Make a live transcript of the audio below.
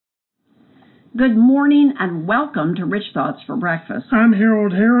Good morning and welcome to Rich Thoughts for Breakfast. I'm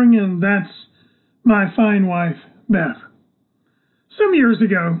Harold Herring, and that's my fine wife, Beth. Some years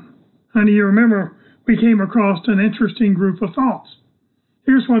ago, honey, you remember we came across an interesting group of thoughts.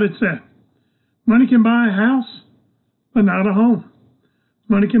 Here's what it said. Money can buy a house, but not a home.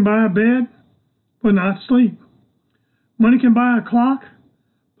 Money can buy a bed, but not sleep. Money can buy a clock,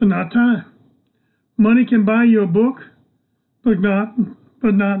 but not time. Money can buy you a book, but not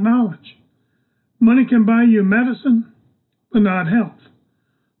knowledge. Money can buy you medicine, but not health.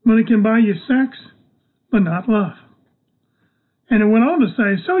 Money can buy you sex, but not love. And it went on to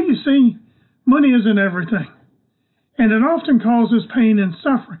say, so you see, money isn't everything, and it often causes pain and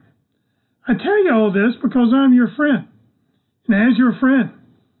suffering. I tell you all this because I'm your friend, and as your friend,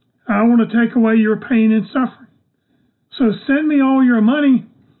 I want to take away your pain and suffering. So send me all your money,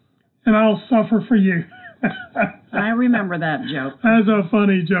 and I'll suffer for you. I remember that joke. That's a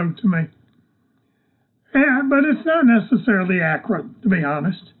funny joke to me. Yeah, but it's not necessarily accurate, to be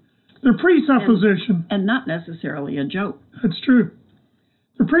honest. The presupposition... And not necessarily a joke. That's true.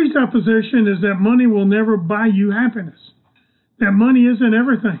 The presupposition is that money will never buy you happiness, that money isn't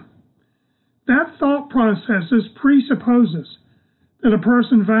everything. That thought process presupposes that a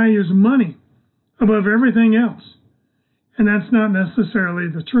person values money above everything else, and that's not necessarily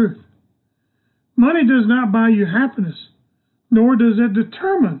the truth. Money does not buy you happiness, nor does it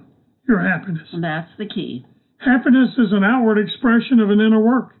determine your happiness. That's the key. Happiness is an outward expression of an inner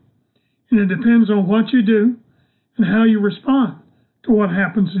work, and it depends on what you do and how you respond to what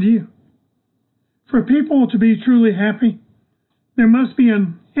happens to you. For people to be truly happy, there must be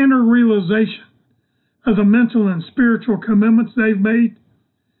an inner realization of the mental and spiritual commitments they've made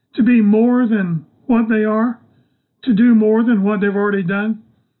to be more than what they are, to do more than what they've already done,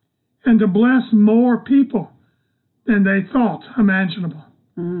 and to bless more people than they thought imaginable.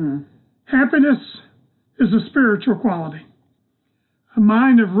 Happiness is a spiritual quality. A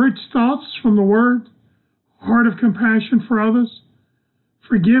mind of rich thoughts from the Word, a heart of compassion for others,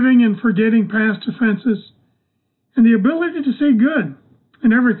 forgiving and forgetting past offenses, and the ability to see good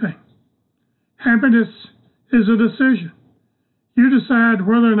in everything. Happiness is a decision. You decide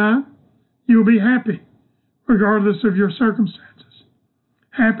whether or not you will be happy, regardless of your circumstances.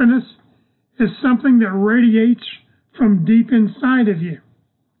 Happiness is something that radiates from deep inside of you.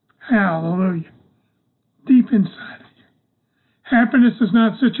 Hallelujah. Deep inside of you. Happiness is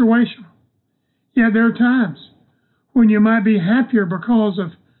not situational. Yet there are times when you might be happier because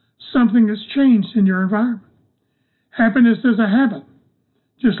of something that's changed in your environment. Happiness is a habit,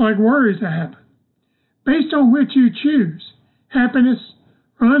 just like worry is a habit, based on which you choose happiness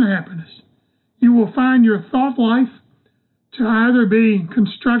or unhappiness. You will find your thought life to either be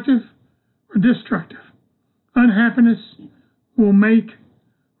constructive or destructive. Unhappiness will make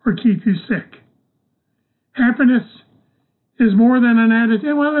or keep you sick. Happiness is more than an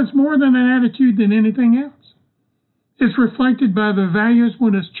attitude. Well, it's more than an attitude than anything else. It's reflected by the values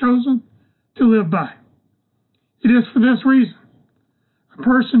one has chosen to live by. It is for this reason a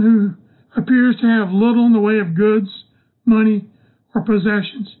person who appears to have little in the way of goods, money, or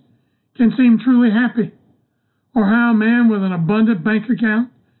possessions can seem truly happy, or how a man with an abundant bank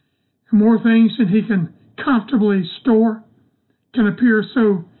account and more things than he can comfortably store can appear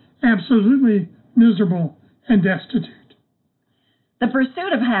so absolutely miserable and destitute. The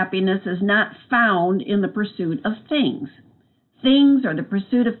pursuit of happiness is not found in the pursuit of things. Things or the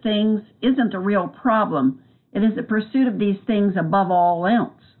pursuit of things isn't the real problem. It is the pursuit of these things above all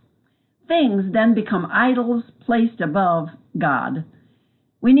else. Things then become idols placed above God.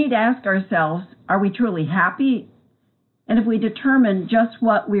 We need to ask ourselves, are we truly happy? And if we determine just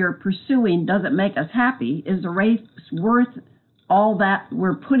what we are pursuing doesn't make us happy, is the race worth all that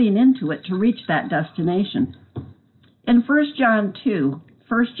we're putting into it to reach that destination? In 1 John 2,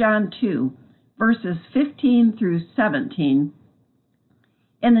 verses 15 through 17,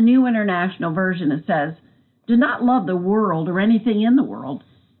 in the New International Version it says, do not love the world or anything in the world.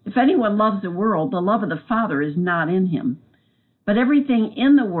 If anyone loves the world, the love of the Father is not in him. But everything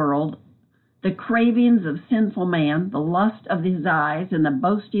in the world, the cravings of sinful man, the lust of his eyes, and the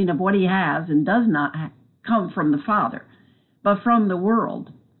boasting of what he has and does not come from the Father, but from the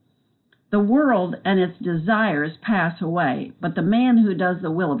world. The world and its desires pass away, but the man who does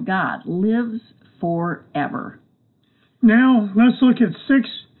the will of God lives forever. Now, let's look at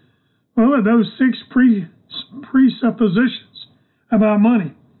those six presuppositions about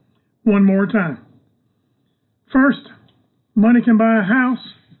money one more time. First, money can buy a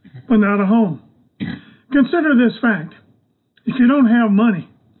house, but not a home. Consider this fact. If you don't have money,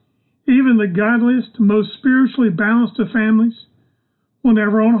 even the godliest, most spiritually balanced of families will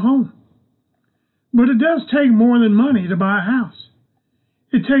never own a home. But it does take more than money to buy a house.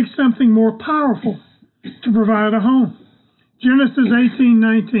 It takes something more powerful to provide a home. Genesis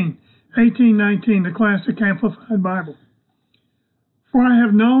 18:19, the Classic Amplified Bible. For I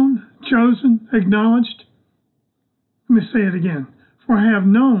have known, chosen, acknowledged. Let me say it again. For I have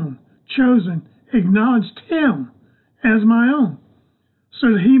known, chosen, acknowledged him as my own,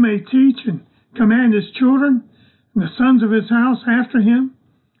 so that he may teach and command his children and the sons of his house after him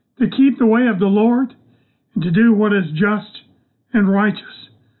to keep the way of the Lord and to do what is just and righteous,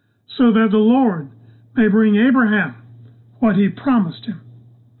 so that the Lord may bring Abraham what he promised him.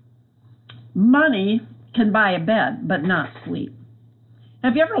 Money can buy a bed, but not sleep.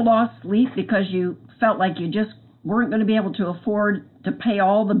 Have you ever lost sleep because you felt like you just weren't going to be able to afford to pay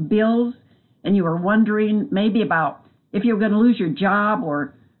all the bills, and you were wondering maybe about if you were going to lose your job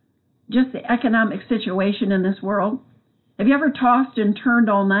or just the economic situation in this world? Have you ever tossed and turned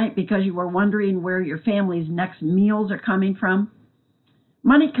all night because you were wondering where your family's next meals are coming from?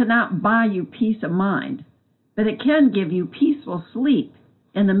 Money cannot buy you peace of mind, but it can give you peaceful sleep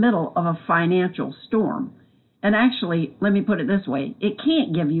in the middle of a financial storm. And actually, let me put it this way, it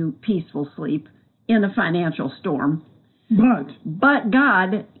can't give you peaceful sleep in a financial storm. But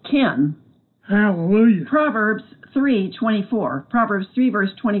God can. Hallelujah. Proverbs 3:24. Proverbs 3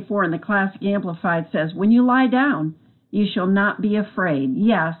 verse 24 in the Classic Amplified says, when you lie down, you shall not be afraid.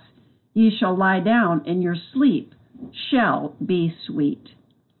 Yes, you shall lie down, and your sleep shall be sweet.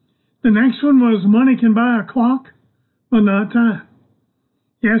 The next one was money can buy a clock, but not time.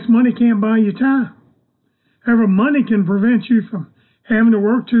 Yes, money can't buy you time. However, money can prevent you from having to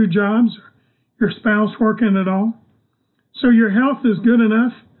work 2 jobs or your spouse working at all. So your health is good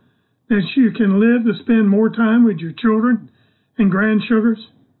enough that you can live to spend more time with your children and grandsugars.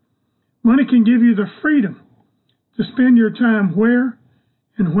 Money can give you the freedom to spend your time where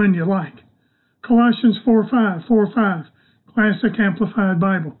and when you like. Colossians 4:5, Classic Amplified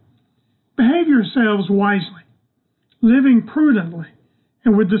Bible. Behave yourselves wisely, living prudently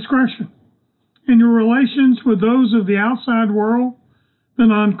and with discretion in your relations with those of the outside world, the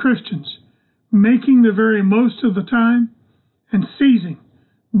non-Christians, making the very most of the time and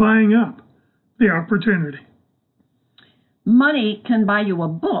buying up the opportunity. Money can buy you a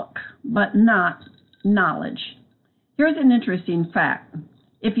book, but not knowledge. Here's an interesting fact.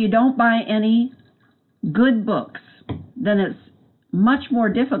 If you don't buy any good books, then it's much more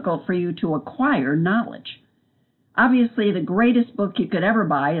difficult for you to acquire knowledge. Obviously, the greatest book you could ever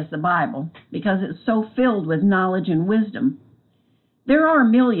buy is the Bible, because it's so filled with knowledge and wisdom. There are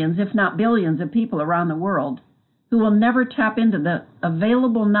millions, if not billions, of people around the world who will never tap into the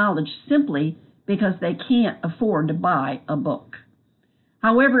available knowledge simply because they can't afford to buy a book.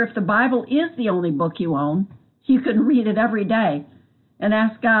 However, if the Bible is the only book you own, you can read it every day and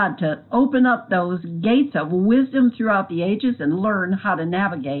ask God to open up those gates of wisdom throughout the ages and learn how to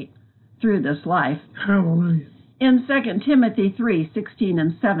navigate through this life. Hallelujah. In 2 Timothy 3:16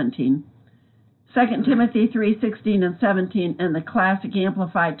 and 17, 2 Timothy 3:16 and 17 in the Classic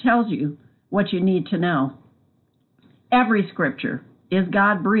Amplified tells you what you need to know. Every scripture is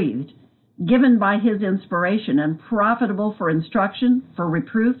God-breathed, given by his inspiration, and profitable for instruction, for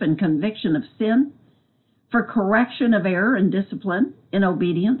reproof and conviction of sin, for correction of error and discipline in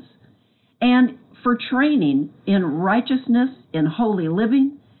obedience, and for training in righteousness, in holy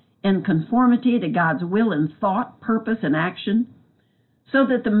living, in conformity to God's will in thought, purpose, and action, so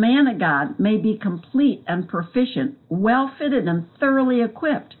that the man of God may be complete and proficient, well-fitted and thoroughly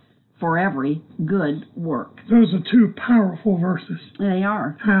equipped for every good work. Those are 2 powerful verses. They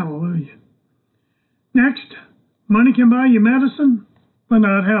are. Hallelujah. Next, money can buy you medicine, but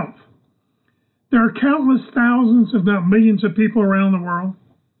not health. There are countless thousands, if not millions, of people around the world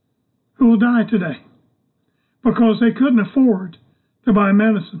who will die today because they couldn't afford to buy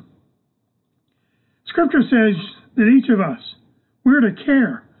medicine. Scripture says that each of us, we're to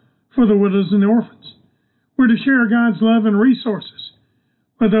care for the widows and the orphans. We're to share God's love and resources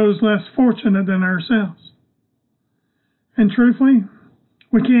with those less fortunate than ourselves. And truthfully,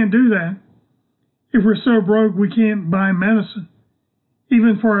 we can't do that if we're so broke we can't buy medicine,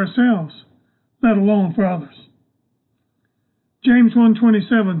 even for ourselves, let alone for others. James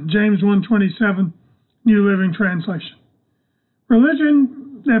 1:27, New Living Translation.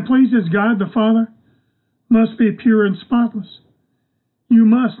 Religion that pleases God the Father must be pure and spotless. You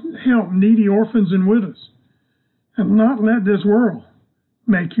must help needy orphans and widows and not let this world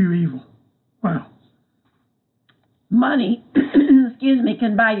make you evil. Wow. Money,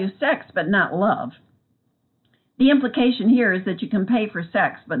 can buy you sex, but not love. The implication here is that you can pay for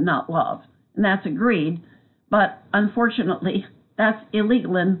sex, but not love. And that's agreed, but unfortunately, that's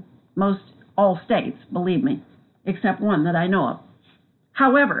illegal in most all states, believe me, except one that I know of.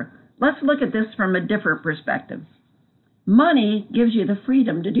 However, let's look at this from a different perspective. Money gives you the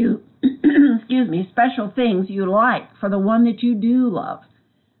freedom to do, special things you like for the one that you do love.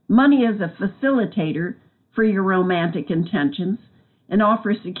 Money is a facilitator for your romantic intentions and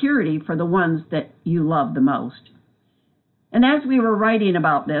offers security for the ones that you love the most. And as we were writing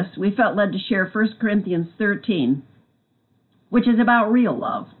about this, we felt led to share 1 Corinthians 13, which is about real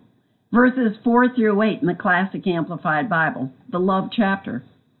love. Verses 4 through 8 in the Classic Amplified Bible, the love chapter.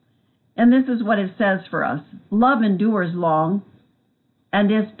 And this is what it says for us. Love endures long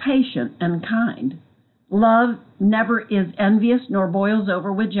and is patient and kind. Love never is envious nor boils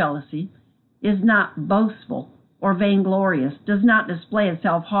over with jealousy, is not boastful or vainglorious, does not display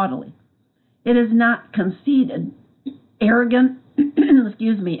itself haughtily. It is not conceited, arrogant,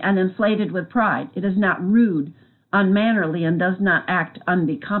 and inflated with pride. It is not rude, unmannerly, and does not act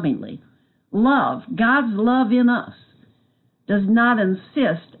unbecomingly. Love, God's love in us, does not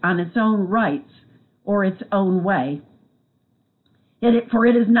insist on its own rights or its own way. For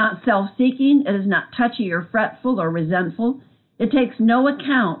it is not self-seeking, it is not touchy or fretful or resentful. It takes no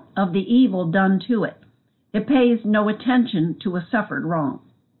account of the evil done to it. It pays no attention to a suffered wrong.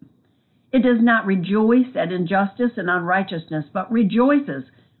 It does not rejoice at injustice and unrighteousness, but rejoices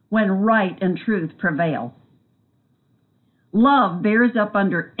when right and truth prevail. Love bears up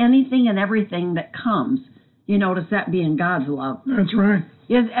under anything and everything that comes. You notice that being God's love. That's right.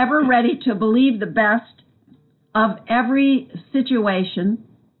 Is ever ready to believe the best of every situation,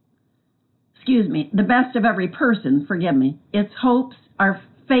 the best of every person, Its hopes are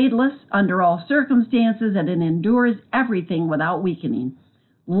fadeless under all circumstances, and it endures everything without weakening.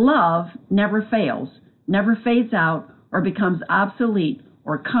 Love never fails, never fades out, or becomes obsolete,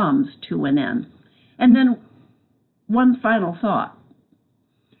 or comes to an end. And then one final thought.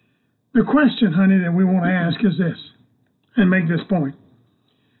 The question, honey, that we want to ask is this, and make this point.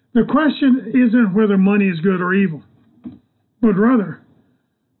 The question isn't whether money is good or evil, but rather,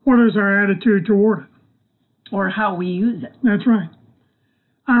 what is our attitude toward it? Or how we use it. That's right.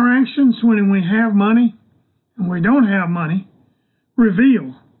 Our actions when we have money and we don't have money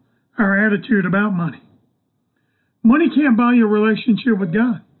reveal our attitude about money. Money can't buy you a relationship with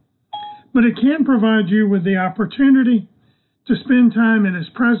God, but it can provide you with the opportunity to spend time in His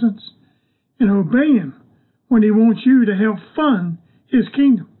presence and obey Him when He wants you to help fund His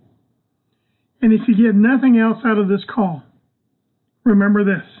kingdom. And if you get nothing else out of this call, remember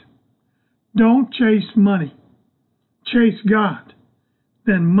this. Don't chase money. Chase God.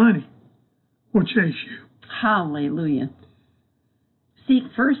 Then money will chase you. Hallelujah. Seek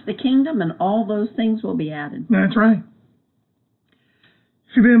first the kingdom, and all those things will be added. That's right.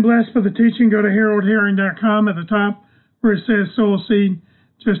 If you've been blessed by the teaching, go to haroldherring.com at the top where it says sow a seed.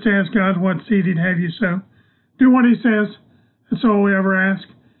 Just ask God what seed He'd have you sow. Do what He says. That's all we ever ask.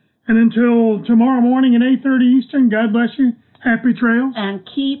 And until tomorrow morning at 8:30 Eastern, God bless you. Happy trails. And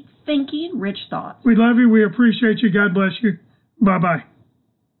keep thinking rich thoughts. We love you. We appreciate you. God bless you. Bye-bye.